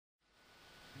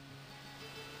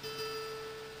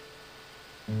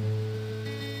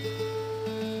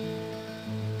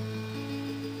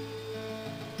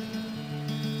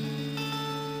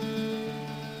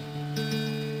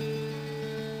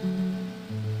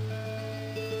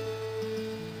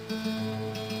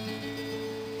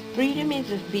Freedom is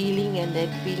a feeling, and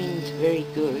that feeling is very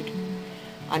good.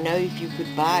 I know if you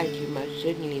could buy it, you most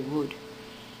certainly would.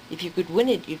 If you could win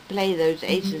it, you'd play those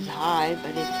aces high,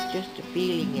 but it's just a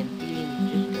feeling, and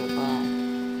feelings just go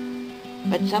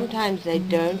by. But sometimes they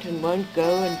don't and won't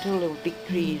go until a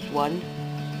victory is won,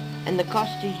 and the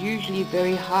cost is usually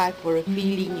very high for a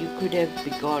feeling you could have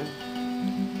begun.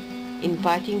 In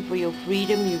fighting for your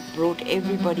freedom, you've brought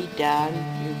everybody down,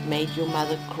 you've made your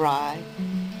mother cry,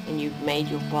 and you've made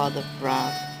your father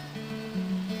proud.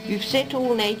 You've set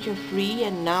all nature free,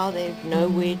 and now they've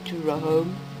nowhere to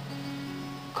roam,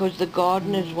 'cause the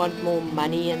gardeners want more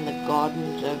money and the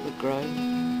garden's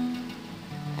overgrown.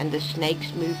 And the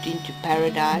snakes moved into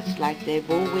paradise like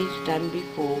they've always done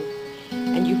before,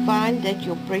 and you find that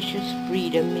your precious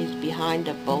freedom is behind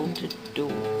a bolted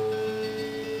door.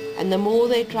 And the more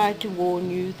they try to warn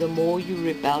you, the more you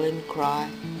rebel and cry,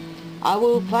 I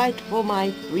will fight for my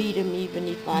freedom even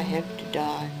if I have to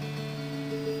die.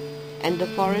 And the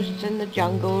forests and the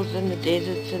jungles and the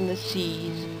deserts and the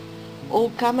seas all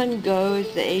come and go as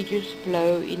the ages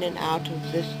flow in and out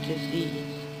of this disease.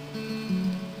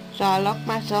 So I lock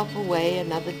myself away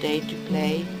another day to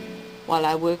play, while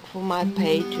I work for my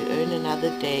pay to earn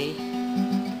another day,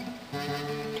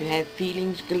 to have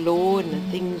feelings galore and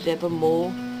the things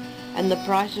evermore, and the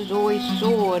prices always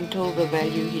soar until the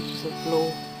value hits the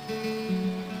floor.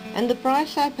 And the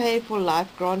price I pay for life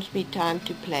grants me time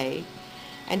to play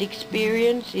and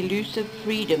experience elusive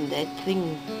freedom, that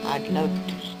thing I'd love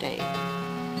to stay.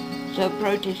 So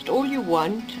protest all you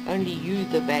want, only you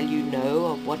the value know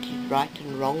of what is right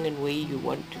and wrong and where you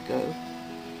want to go.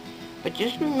 But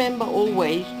just remember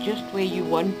always just where you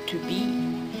want to be,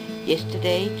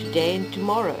 yesterday, today and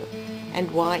tomorrow, and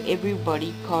why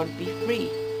everybody can't be free.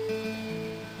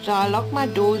 So I lock my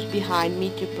doors behind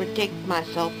me to protect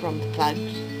myself from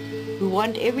thugs who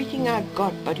want everything I've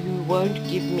got but who won't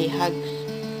give me hugs.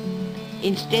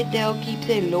 Instead they'll keep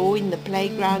their law in the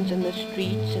playgrounds and the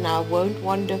streets, and I won't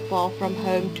wander far from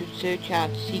home to search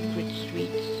out secret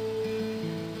streets.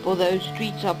 For those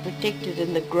streets are protected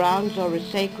and the grounds are a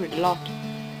sacred lot,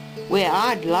 where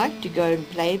I'd like to go and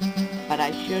play, but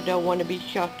I sure don't want to be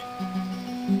shot.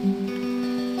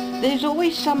 There's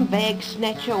always some bag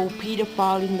snatcher or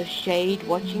pedophile in the shade,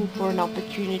 watching for an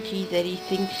opportunity that he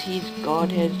thinks his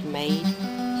God has made.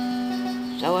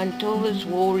 So until this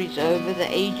war is over, the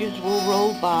ages will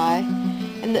roll by,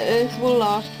 and the earth will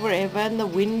last forever, and the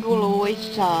wind will always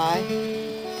sigh,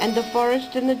 and the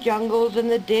forest and the jungles and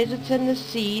the deserts and the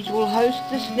seas will host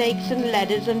the snakes and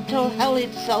ladders until hell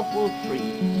itself will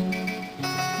freeze.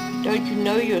 Don't you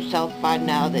know yourself by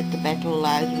now that the battle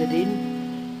lies within?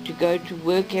 To go to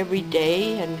work every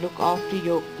day and look after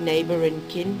your neighbor and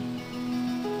kin,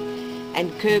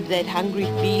 and curb that hungry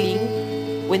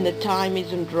feeling when the time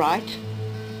isn't right,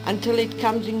 until it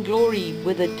comes in glory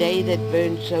with a day that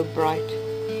burns so bright.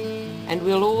 And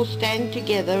we'll all stand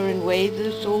together and wave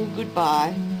this all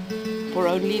goodbye, for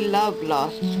only love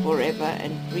lasts forever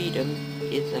and freedom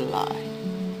is a lie.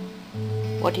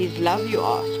 What is love, you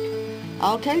ask?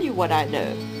 I'll tell you what I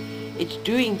know. It's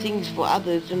doing things for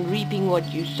others and reaping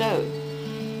what you sow.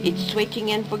 It's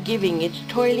sweating and forgiving, it's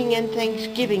toiling and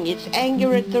thanksgiving, it's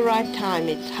anger at the right time,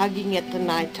 it's hugging at the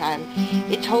night time,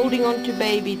 it's holding on to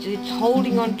babies, it's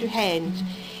holding on to hands,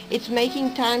 it's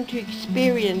making time to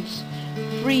experience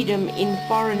freedom in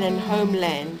foreign and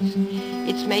homelands,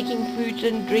 it's making foods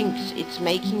and drinks, it's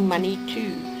making money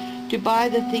too, to buy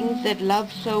the things that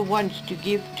love so wants to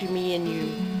give to me and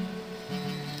you.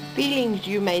 Feelings,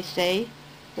 you may say,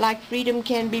 like freedom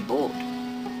can be bought,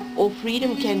 or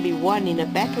freedom can be won in a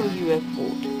battle you have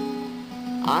fought.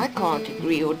 I can't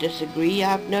agree or disagree,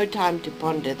 I've no time to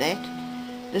ponder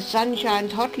that. The sun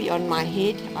shines hotly on my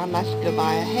head, I must go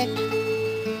buy a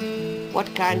hat.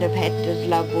 What kind of hat does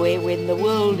love wear when the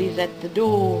world is at the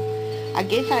door? I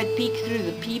guess I'd peek through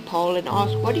the peephole and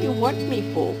ask, what do you want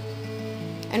me for?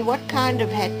 And what kind of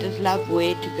hat does love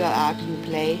wear to go out and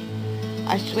play?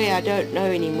 I swear I don't know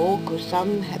anymore, 'cause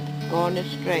some have gone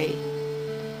astray.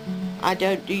 I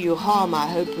don't do you harm, I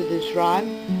hope, with this rhyme.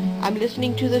 I'm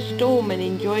listening to the storm and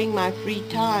enjoying my free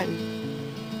time.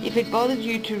 If it bothers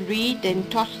you to read, then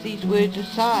toss these words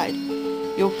aside.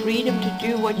 Your freedom to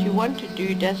do what you want to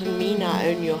do doesn't mean I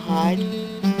own your hide.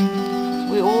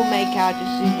 We all make our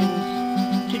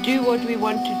decisions to do what we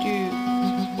want to do.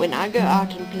 When I go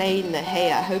out and play in the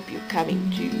hay, I hope you're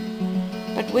coming too.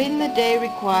 But when the day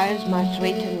requires my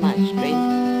sweat and my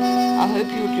strength, I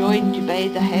hope you'll join to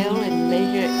bathe the hail and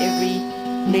measure every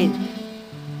length.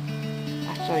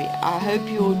 I hope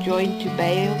you'll join to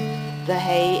bale the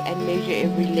hay and measure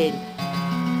every length.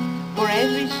 For as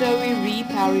we sow we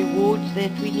reap our rewards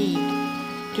that we need.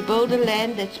 to build a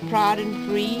land that's proud and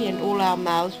free and all our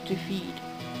mouths to feed.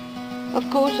 Of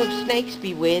course, of snakes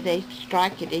beware, they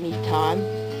strike at any time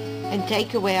and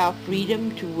take away our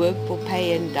freedom to work for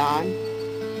pay and dime.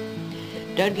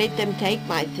 Don't let them take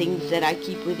my things that I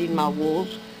keep within my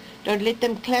walls. Don't let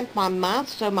them clamp my mouth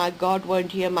so my God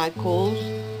won't hear my calls.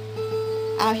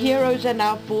 Our heroes and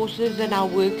our forces and our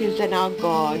workers and our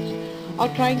guards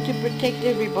are trying to protect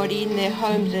everybody in their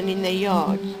homes and in their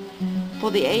yards.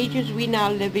 For the ages we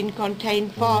now live in contain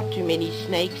far too many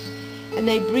snakes, and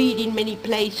they breed in many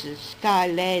places, sky,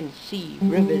 land, sea,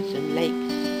 rivers and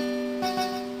lakes.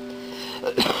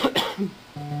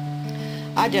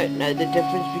 I don't know the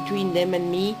difference between them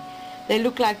and me. They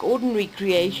look like ordinary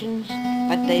creations,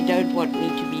 but they don't want me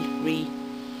to be free.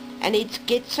 And it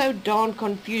gets so darn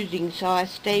confusing, so I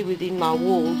stay within my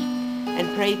walls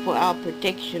and pray for our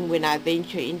protection when I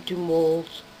venture into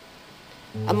malls.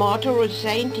 A martyr or a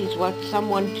saint is what some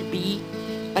want to be,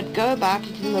 but go about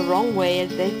it in the wrong way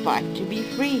as they fight to be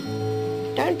free.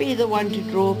 Don't be the one to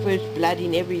draw first blood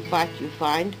in every fight you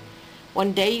find.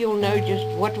 One day you'll know just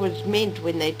what was meant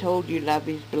when they told you love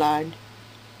is blind.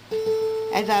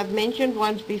 As I've mentioned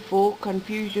once before,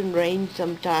 confusion reigns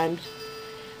sometimes,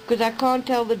 'cause I can't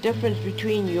tell the difference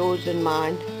between yours and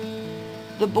mine.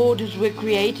 The borders were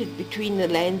created between the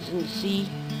lands and sea,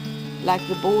 like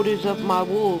the borders of my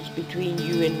walls between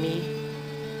you and me.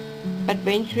 But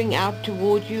venturing out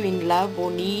toward you in love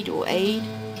or need or aid,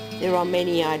 there are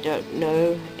many I don't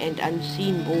know and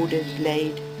unseen borders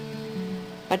laid.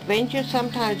 But venture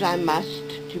sometimes I must,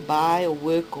 to buy or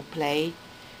work or play.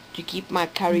 To keep my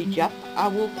courage up, I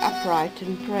walk upright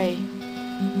and pray.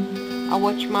 I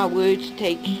watch my words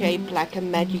take shape like a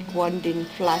magic wand in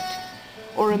flight,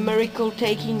 or a miracle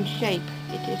taking shape.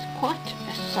 It is quite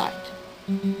a sight.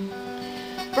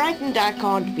 Frightened I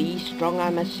can't be, strong I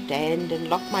must stand, and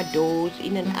lock my doors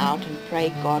in and out and pray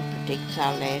God protects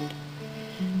our land.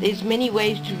 There's many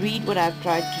ways to read what I've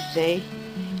tried to say.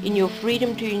 In your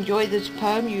freedom to enjoy this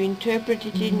poem, you interpret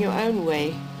it in your own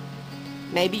way.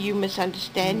 Maybe you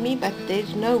misunderstand me, but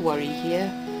there's no worry here.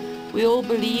 We all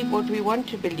believe what we want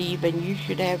to believe, and you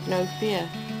should have no fear.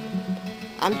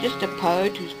 I'm just a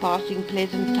poet who's passing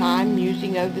pleasant time,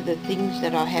 musing over the things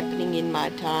that are happening in my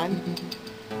time,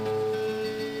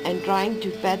 and trying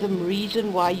to fathom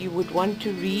reason why you would want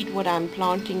to read what I'm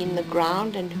planting in the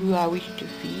ground and who I wish to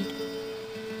feed.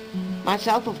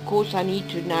 Myself, of course, I need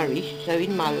to nourish, so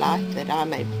in my life that I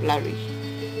may flourish.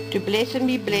 To bless and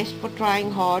be blessed for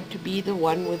trying hard to be the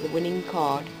one with the winning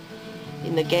card.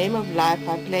 In the game of life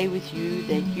I play with you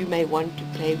that you may want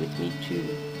to play with me too.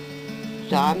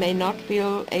 So I may not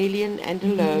feel alien and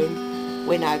alone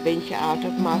when I venture out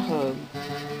of my home,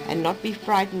 and not be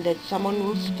frightened that someone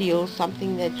will steal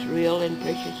something that's real and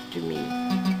precious to me.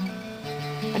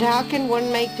 But how can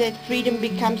one make that freedom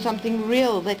become something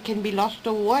real that can be lost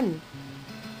or won?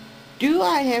 Do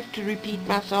I have to repeat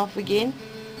myself again?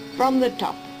 From the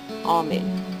top.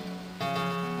 Amen.